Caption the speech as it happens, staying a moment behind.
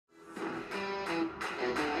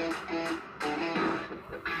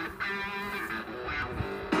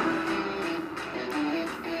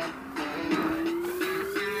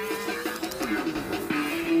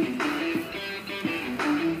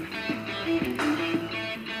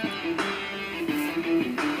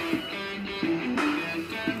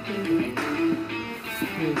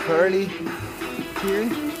Carly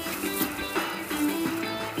here.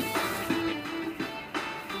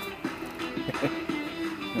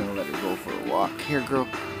 I'm gonna let her go for a walk. Here, girl.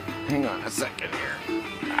 Hang on a second here.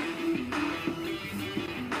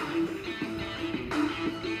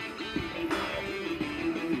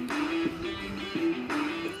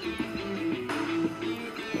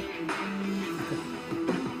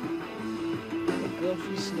 Girl,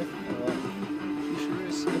 she's sniffing a lot. She sure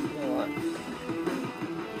is sniffing a lot.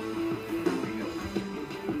 There we go.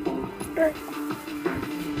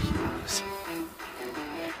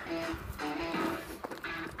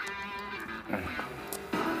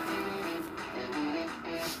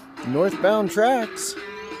 Northbound tracks.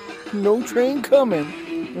 No train coming.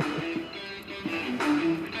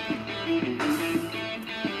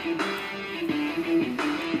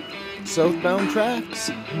 Southbound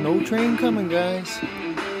tracks. No train coming, guys.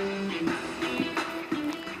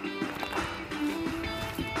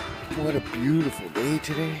 What a beautiful day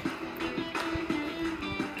today.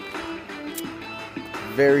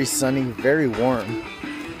 Very sunny, very warm.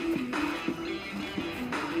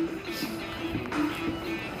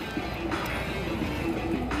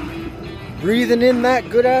 Breathing in that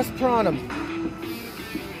good-ass pranam.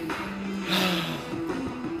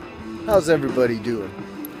 How's everybody doing?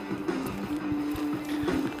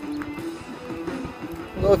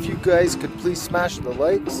 Well, if you guys could please smash the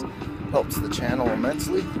likes, helps the channel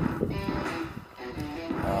immensely.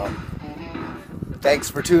 Thanks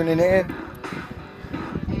for tuning in.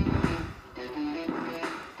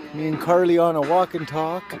 Me and Carly on a walk and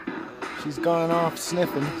talk. She's gone off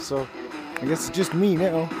sniffing, so I guess it's just me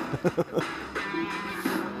now.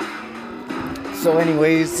 So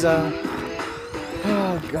anyways, oh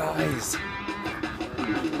guys,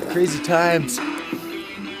 crazy times.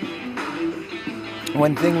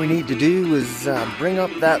 One thing we need to do is bring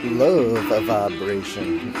up that love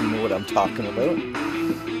vibration, if you know what I'm talking about.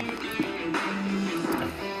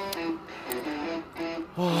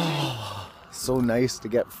 Oh, so nice to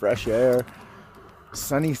get fresh air.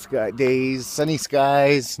 Sunny sky days, sunny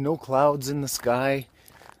skies, no clouds in the sky.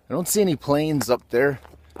 I don't see any planes up there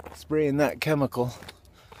spraying that chemical,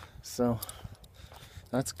 so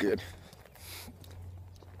that's good.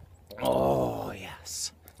 Oh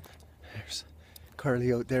yes, there's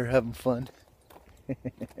Carly out there having fun.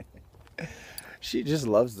 She just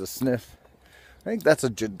loves to sniff. I think that's a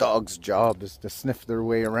dog's job, is to sniff their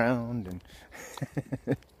way around, and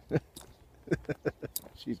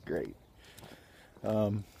she's great.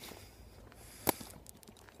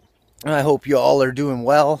 I hope you all are doing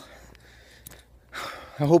well.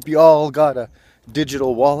 I hope you all got a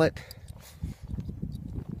digital wallet.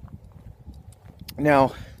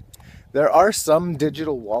 Now, there are some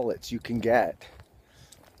digital wallets you can get.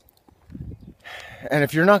 And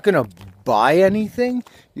if you're not going to buy anything,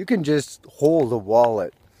 you can just hold a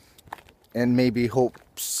wallet and maybe hope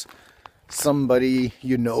somebody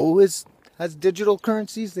you know has digital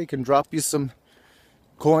currencies. They can drop you some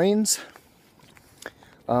coins.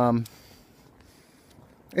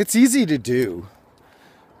 It's easy to do.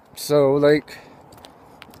 So like,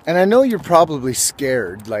 and I know you're probably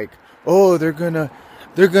scared, like, oh, they're gonna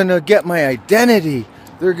get my identity.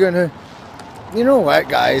 They're gonna, you know what,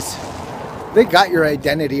 guys? They got your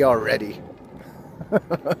identity already.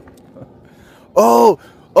 Oh,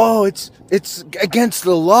 it's against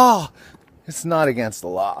the law. It's not against the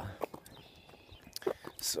law.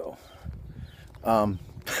 So,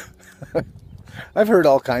 I've heard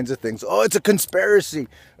all kinds of things. Oh, it's a conspiracy.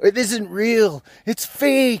 It isn't real. It's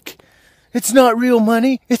fake. It's not real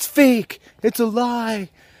money. It's fake. It's a lie.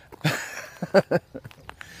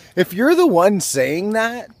 If you're the one saying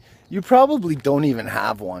that, you probably don't even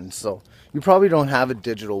have one. So you probably don't have a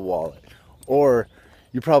digital wallet. Or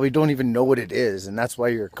you probably don't even know what it is. And that's why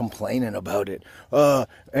you're complaining about it.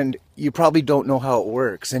 And you probably don't know how it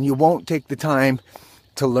works. And you won't take the time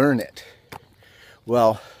to learn it.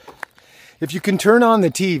 Well, if you can turn on the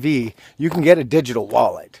TV, you can get a digital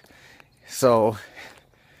wallet. So,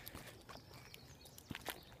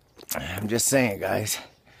 I'm just saying, guys,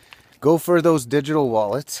 go for those digital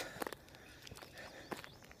wallets.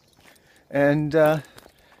 And head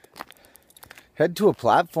to a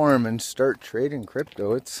platform and start trading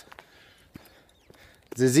crypto. It's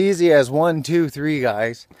as easy as 1, 2, 3,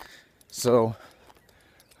 guys. So,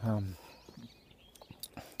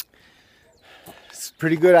 it's a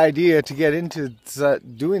pretty good idea to get into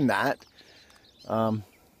doing that. I'm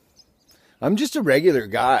just a regular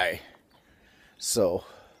guy. So,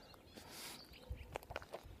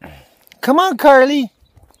 come on, Carly.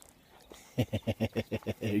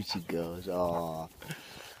 There she goes. Aw.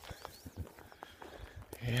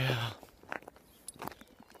 Yeah.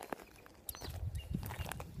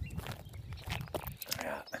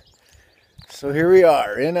 So here we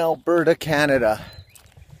are in Alberta, Canada.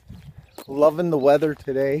 Loving the weather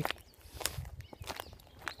today.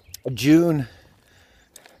 June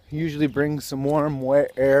usually brings some warm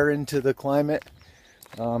air into the climate.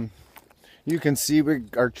 You can see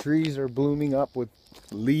our trees are blooming up with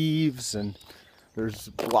leaves, and there's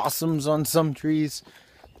blossoms on some trees.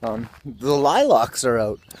 The lilacs are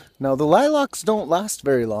out. Now the lilacs don't last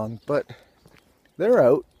very long, but they're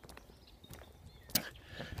out.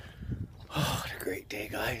 Oh, what a great day,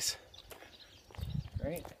 guys.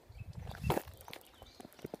 Right?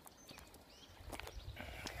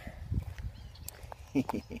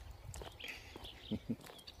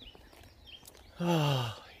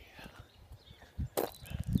 Oh, yeah.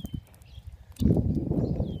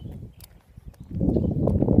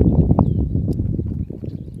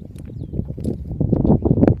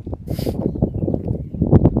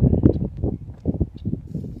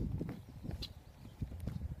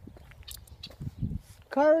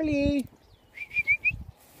 Carly!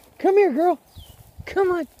 Come here, girl.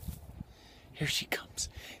 Come on. Here she comes.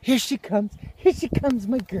 Here she comes. Here she comes,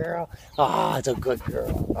 my girl. Ah, it's a good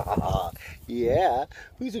girl. Ah, yeah.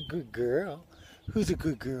 Who's a good girl? Who's a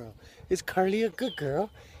good girl? Is Carly a good girl?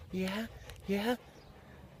 Yeah, yeah.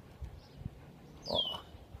 Oh.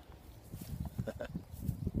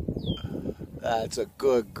 That's a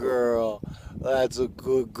good girl. That's a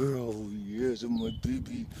good girl. Yes, my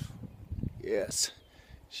baby. Yes,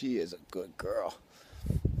 she is a good girl.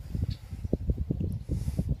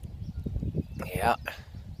 Yeah.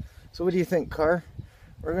 So what do you think, Car?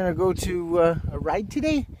 We're gonna go to a ride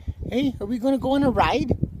today? Hey, are we gonna go on a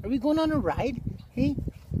ride? Are we going on a ride? Hey,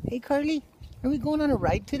 Carly, are we going on a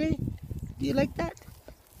ride today? Do you like that?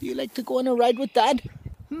 Do you like to go on a ride with Dad?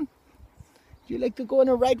 Do you like to go on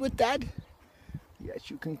a ride with Dad? Yes,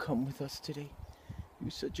 you can come with us today. You're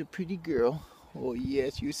such a pretty girl. Oh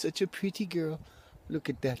yes, you're such a pretty girl. Look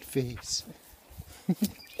at that face.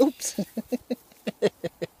 Oops.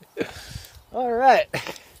 All right.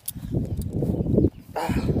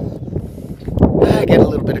 I get a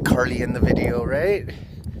little bit of Carly in the video, right?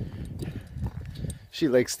 She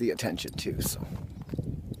likes the attention too, so.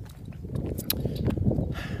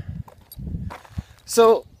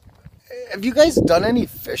 So, have you guys done any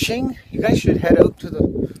fishing? You guys should head out to the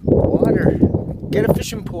water. Get a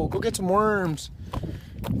fishing pole, go get some worms.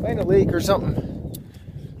 Find a lake or something.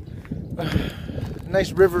 A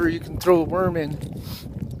nice river you can throw a worm in.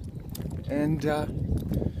 And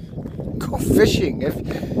go fishing.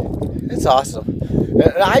 It's awesome.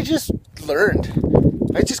 And I just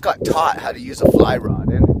got taught how to use a fly rod.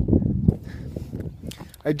 And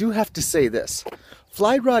I do have to say this.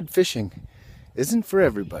 Fly rod fishing isn't for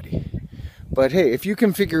everybody. But hey, if you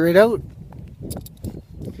can figure it out,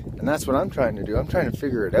 and that's what I'm trying to do. I'm trying to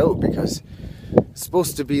figure it out because it's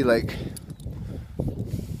supposed to be like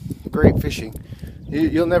great fishing.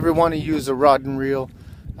 You'll never want to use a rod and reel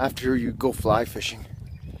after you go fly fishing.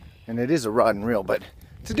 And it is a rod and reel, but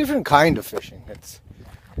it's a different kind of fishing. It's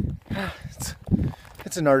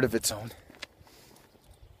an art of its own.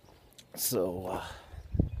 So,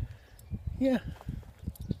 yeah.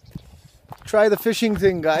 Try the fishing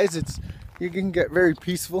thing, guys. You can get very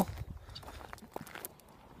peaceful.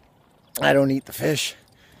 I don't eat the fish.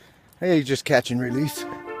 I just catch and release.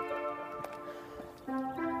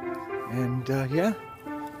 And, yeah.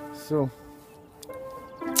 So,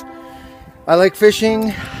 I like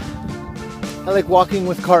fishing. I like walking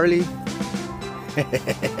with Carly.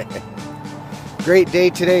 Great day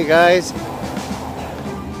today, guys.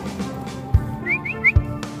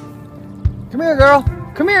 Come here, girl.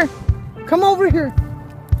 Come here. Come over here.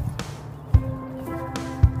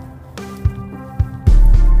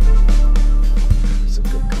 So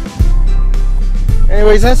good.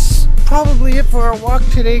 Anyways, that's probably it for our walk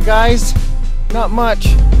today, guys. Not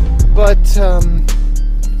much, but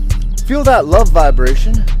feel that love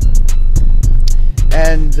vibration.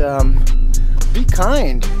 And be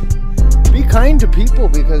kind. Be kind to people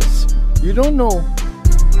because you don't know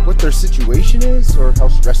what their situation is or how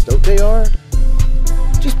stressed out they are.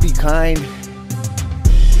 Just be kind.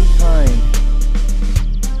 Be kind.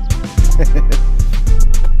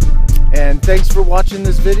 And thanks for watching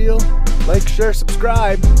this video. Like, share,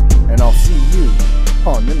 subscribe, and I'll see you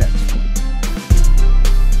on the next one.